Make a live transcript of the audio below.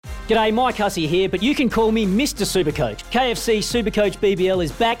G'day, Mike Hussey here, but you can call me Mr. Supercoach. KFC Supercoach BBL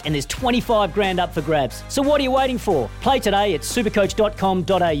is back and there's 25 grand up for grabs. So what are you waiting for? Play today at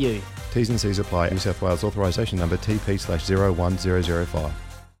supercoach.com.au. T's and C's apply. New South Wales authorisation number TP/01005.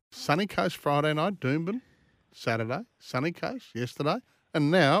 Sunny Coast Friday night, Doomben. Saturday, Sunny Coast yesterday. And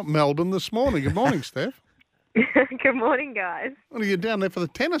now Melbourne this morning. Good morning, Steph. Good morning, guys. What, are you down there for the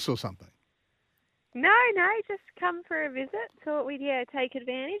tennis or something? No, just come for a visit. Thought we'd take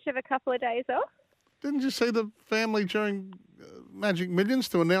advantage of a couple of days off. Didn't you see the family during Magic Millions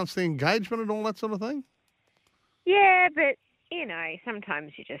to announce the engagement and all that sort of thing? Yeah, but,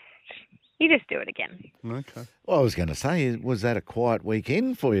 sometimes you just do it again. Okay. Well, I was going to say, was that a quiet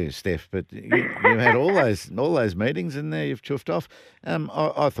weekend for you, Steph? But you had all those meetings and there you've chuffed off.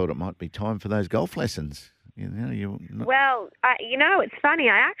 I thought it might be time for those golf lessons. Well, it's funny.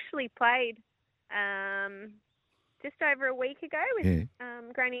 I actually played just over a week ago with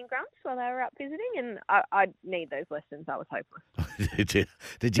Granny and Grumps while they were up visiting, and I need those lessons. I was hopeless.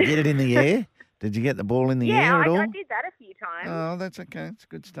 Did you get it in the air? Did you get the ball in the air at all? Yeah, I did that a few times. Oh, that's okay. It's a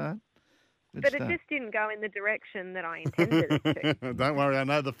good start. It just didn't go in the direction that I intended it to. Don't worry, I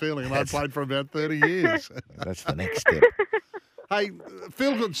know the feeling, and I played for about 30 years. That's the next step. Hey,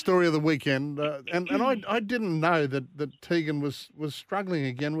 feel-good story of the weekend, and I didn't know that Tegan was struggling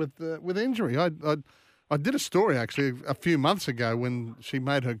again with injury. I did a story actually a few months ago when she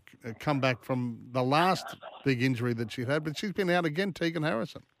made her comeback from the last big injury that she had, but she's been out again, Tegan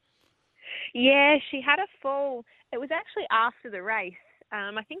Harrison. Yeah, she had a fall. It was actually after the race.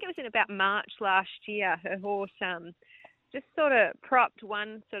 I think it was in about March last year. Her horse just sort of propped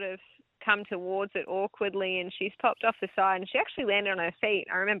one sort of come towards it awkwardly, and she's popped off the side, and she actually landed on her feet.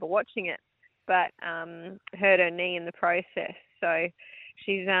 I remember watching it, but hurt her knee in the process. So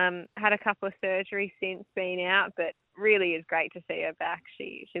she's had a couple of surgeries since being out, but really is great to see her back.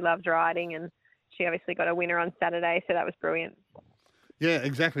 She loves riding, and she obviously got a winner on Saturday, so that was brilliant. Yeah,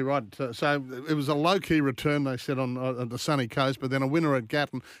 exactly right. So it was a low-key return, they said, on the sunny coast, but then a winner at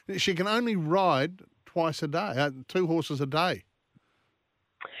Gatton. She can only ride twice a day, 2 horses a day.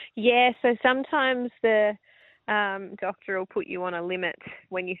 Yeah, so sometimes the doctor will put you on a limit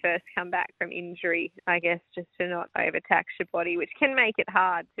when you first come back from injury, I guess, just to not overtax your body, which can make it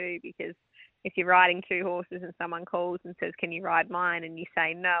hard too, because if you're riding 2 horses and someone calls and says, can you ride mine? And you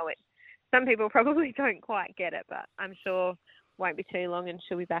say no, some people probably don't quite get it, but I'm sure won't be too long and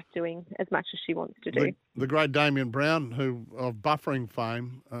she'll be back doing as much as she wants to do. The great Damien Brown, who of buffering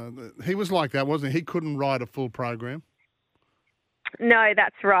fame, he was like that, wasn't he? He couldn't ride a full program. No,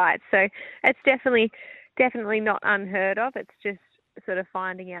 that's right. So it's definitely not unheard of. It's just sort of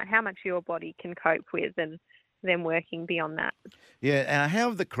finding out how much your body can cope with and then working beyond that. Yeah, how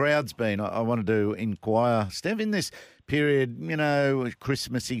have the crowds been? I wanted to inquire, Steph, in this period,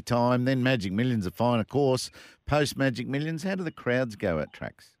 Christmassy time, then Magic Millions, a fine, of course, post-Magic Millions, how do the crowds go at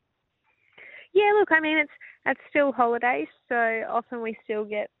tracks? Yeah, look, I mean, it's still holidays, so often we still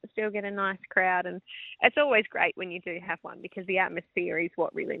get a nice crowd, and it's always great when you do have one because the atmosphere is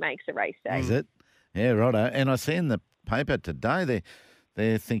what really makes a race day. Is it? Yeah, righto. And I see in the paper today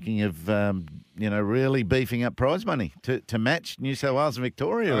they're thinking of really beefing up prize money to match New South Wales and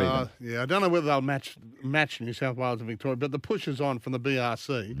Victoria. Even. Yeah, I don't know whether they'll match New South Wales and Victoria, but the push is on from the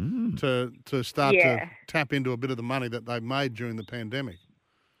BRC to start to tap into a bit of the money that they made during the pandemic.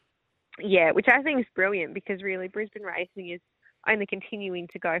 Yeah, which I think is brilliant because really Brisbane racing is only continuing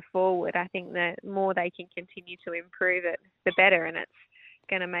to go forward. I think the more they can continue to improve it, the better, and it's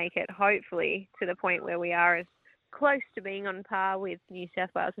going to make it hopefully to the point where we are as close to being on par with New South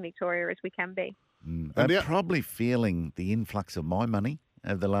Wales and Victoria as we can be. They're probably feeling the influx of my money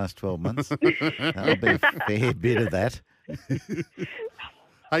over the last 12 months. That'll be a fair bit of that.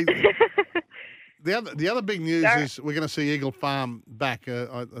 Hey, the other big news is we're going to see Eagle Farm back.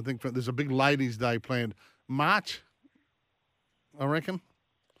 I think there's a big Ladies' Day planned. March, I reckon?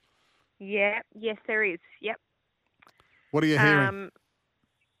 Yeah, yes, there is. Yep. What are you hearing?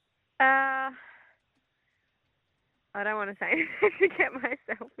 I don't want to say anything to get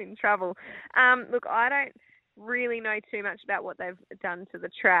myself in trouble. Look, I don't really know too much about what they've done to the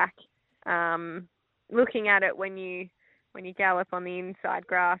track. Looking at it when you gallop on the inside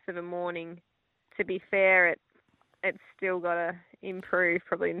grass of a morning, to be fair, it's still got to improve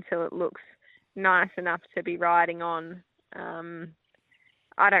probably until it looks nice enough to be riding on.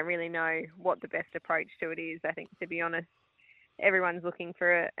 I don't really know what the best approach to it is. I think, to be honest, everyone's looking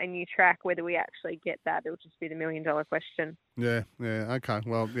for a new track. Whether we actually get that, it'll just be the $1 million question. Yeah, okay.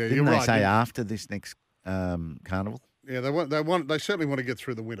 Well, yeah, Didn't you're they right. say after this next carnival? Yeah, they certainly want to get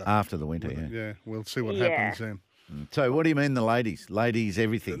through the winter. After the winter, yeah. Yeah, we'll see what happens then. So what do you mean the ladies? Ladies,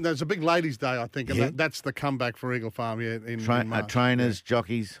 everything. There's a big ladies' day, I think, and Yeah. that's the comeback for Eagle Farm. Yeah, in March. Trainers,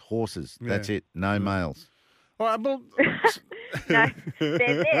 jockeys, horses. That's it. No males. All right, well, No,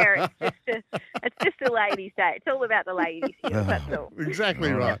 they're there. It's just a ladies' day. It's all about the ladies here. That's all.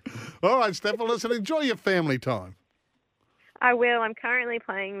 exactly right. All right, Steph. Well, listen, enjoy your family time. I will. I'm currently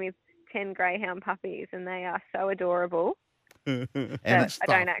playing with 10 greyhound puppies, and they are so adorable. And But it's I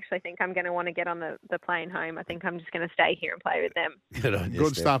don't actually think I'm going to want to get on the plane home. I think I'm just going to stay here and play with them. good on you,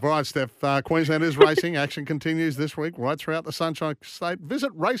 Good Steph. stuff. All right, Steph. Queensland is racing. Action continues this week right throughout the Sunshine State.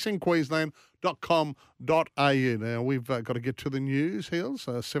 Visit racingqueensland.com.au. Now, we've got to get to the news, Hills.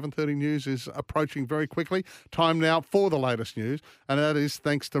 7:30 news is approaching very quickly. Time now for the latest news, and that is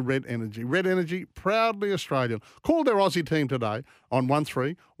thanks to Red Energy. Red Energy, proudly Australian. Call their Aussie team today on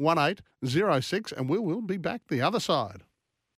 131806, and we will be back the other side.